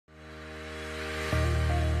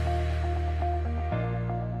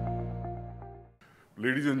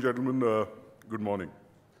Ladies and gentlemen, good morning.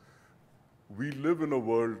 We live in a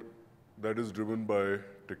world that is driven by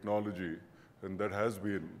technology, and that has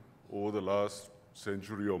been over the last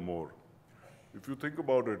century or more. If you think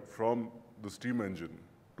about it, from the steam engine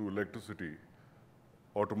to electricity,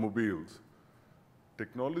 automobiles,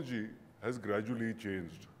 technology has gradually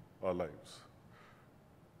changed our lives.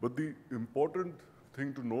 But the important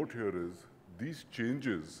thing to note here is these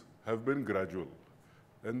changes have been gradual,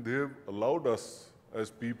 and they have allowed us as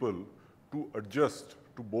people to adjust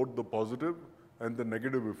to both the positive and the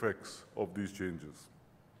negative effects of these changes.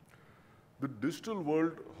 The digital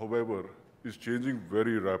world, however, is changing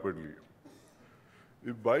very rapidly.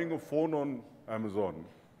 If buying a phone on Amazon,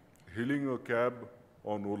 hailing a cab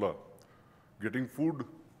on Ola, getting food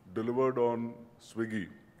delivered on Swiggy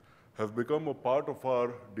have become a part of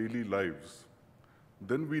our daily lives,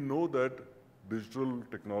 then we know that digital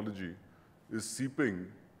technology is seeping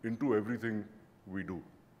into everything we do.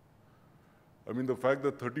 I mean, the fact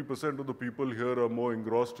that 30% of the people here are more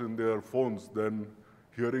engrossed in their phones than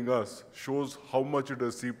hearing us shows how much it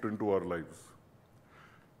has seeped into our lives.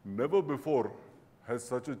 Never before has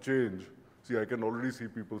such a change, see, I can already see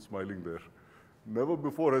people smiling there. Never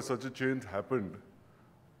before has such a change happened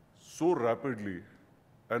so rapidly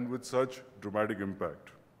and with such dramatic impact.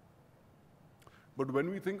 But when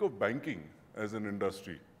we think of banking as an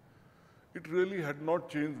industry, it really had not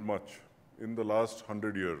changed much in the last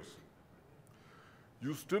 100 years.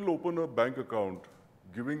 You still open a bank account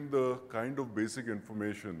giving the kind of basic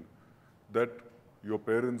information that your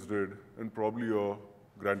parents did and probably your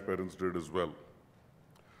grandparents did as well.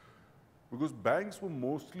 Because banks were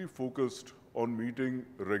mostly focused on meeting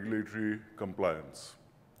regulatory compliance.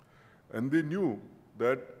 And they knew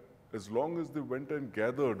that as long as they went and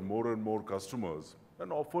gathered more and more customers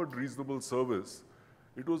and offered reasonable service,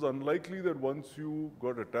 it was unlikely that once you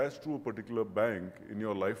got attached to a particular bank in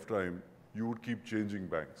your lifetime, you would keep changing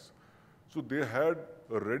banks. So they had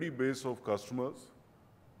a ready base of customers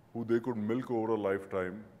who they could milk over a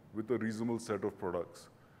lifetime with a reasonable set of products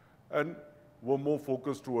and were more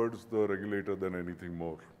focused towards the regulator than anything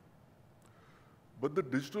more. But the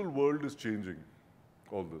digital world is changing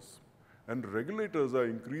all this. And regulators are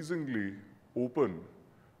increasingly open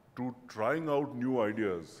to trying out new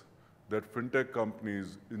ideas that FinTech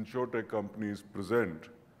companies, InsurTech companies present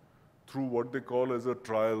through what they call as a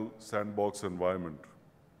trial sandbox environment.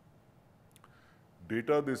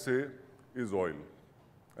 Data, they say, is oil.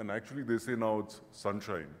 And actually, they say now it's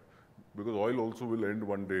sunshine, because oil also will end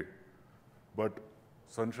one day. But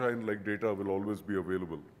sunshine, like data, will always be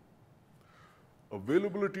available.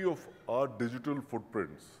 Availability of our digital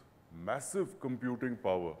footprints, massive computing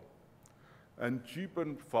power, and cheap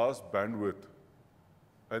and fast bandwidth,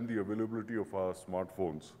 and the availability of our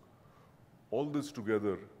smartphones, all this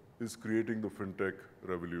together is creating the FinTech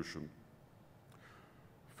revolution.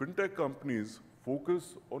 FinTech companies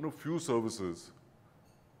focus on a few services,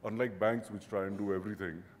 unlike banks which try and do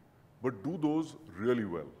everything, but do those really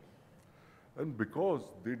well. And because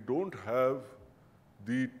they don't have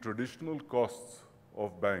the traditional costs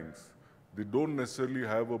of banks, they don't necessarily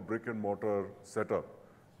have a brick and mortar setup,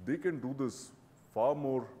 they can do this far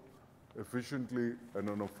more efficiently and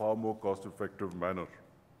in a far more cost-effective manner.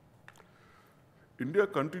 India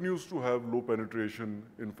continues to have low penetration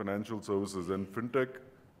in financial services, and FinTech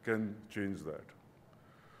can change that.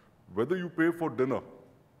 Whether you pay for dinner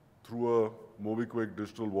through a MobiKwik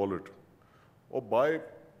digital wallet, or buy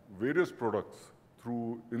various products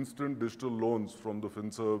through instant digital loans from the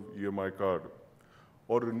FinServ EMI card,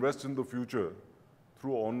 or invest in the future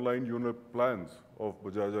through online unit plans of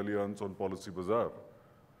Bajaj Allianz on Policy Bazaar,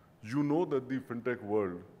 you know that the FinTech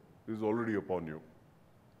world is already upon you.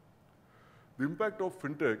 The impact of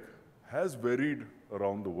FinTech has varied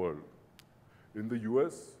around the world. In the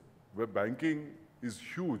US, where banking is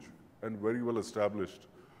huge and very well established,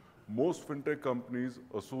 most FinTech companies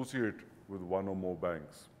associate with one or more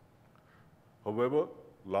banks. However,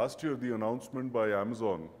 last year, the announcement by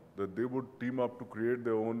Amazon that they would team up to create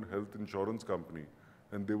their own health insurance company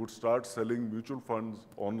and they would start selling mutual funds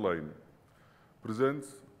online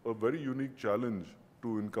presents a very unique challenge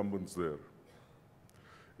to incumbents there.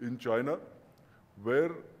 In China,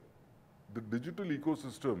 where the digital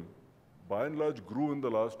ecosystem by and large grew in the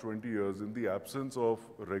last 20 years in the absence of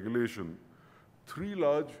regulation, three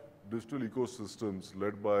large digital ecosystems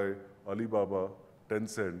led by Alibaba,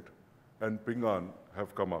 Tencent, and Ping An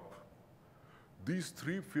have come up. These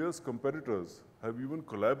three fierce competitors have even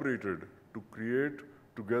collaborated to create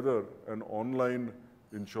together an online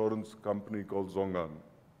insurance company called Zhong'an.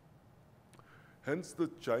 Hence, the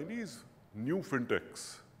Chinese new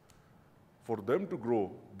fintechs for them to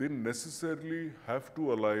grow, they necessarily have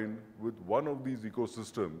to align with one of these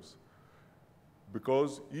ecosystems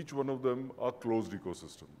because each one of them are closed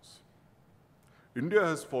ecosystems. India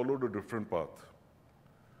has followed a different path.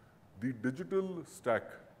 The digital stack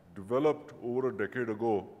developed over a decade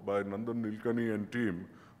ago by Nandan Nilekani and team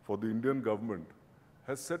for the Indian government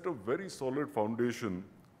has set a very solid foundation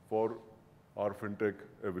for our FinTech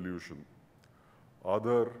evolution.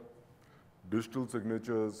 Aadhaar, digital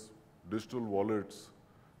signatures, digital wallets,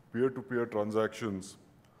 peer-to-peer transactions,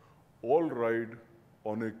 all ride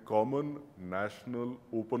on a common national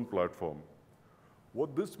open platform.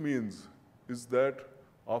 What this means is that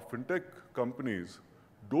our FinTech companies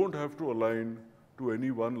don't have to align to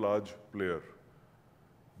any one large player.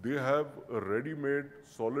 They have a ready-made,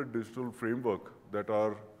 solid digital framework that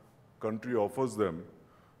our country offers them,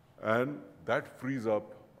 and that frees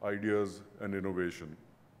up ideas and innovation.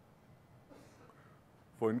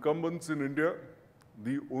 For incumbents in India,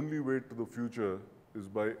 the only way to the future is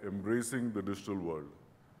by embracing the digital world.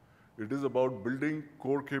 It is about building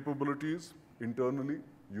core capabilities internally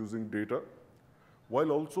using data,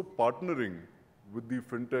 while also partnering with the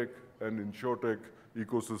FinTech and InsurTech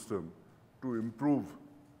ecosystem to improve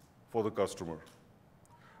for the customer.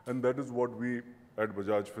 And that is what we at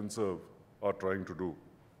Bajaj Finserv are trying to do.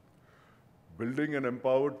 Building an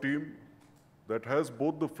empowered team that has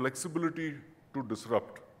both the flexibility to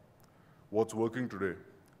disrupt what's working today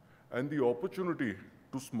and the opportunity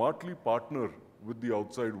to smartly partner with the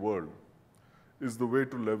outside world is the way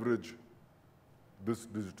to leverage this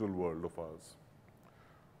digital world of ours.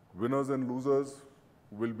 Winners and losers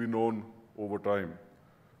will be known over time,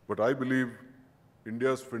 but I believe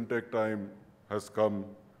India's FinTech time has come,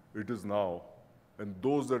 it is now, and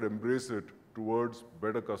those that embrace it towards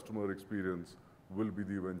better customer experience will be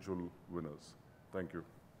the eventual winners. Thank you.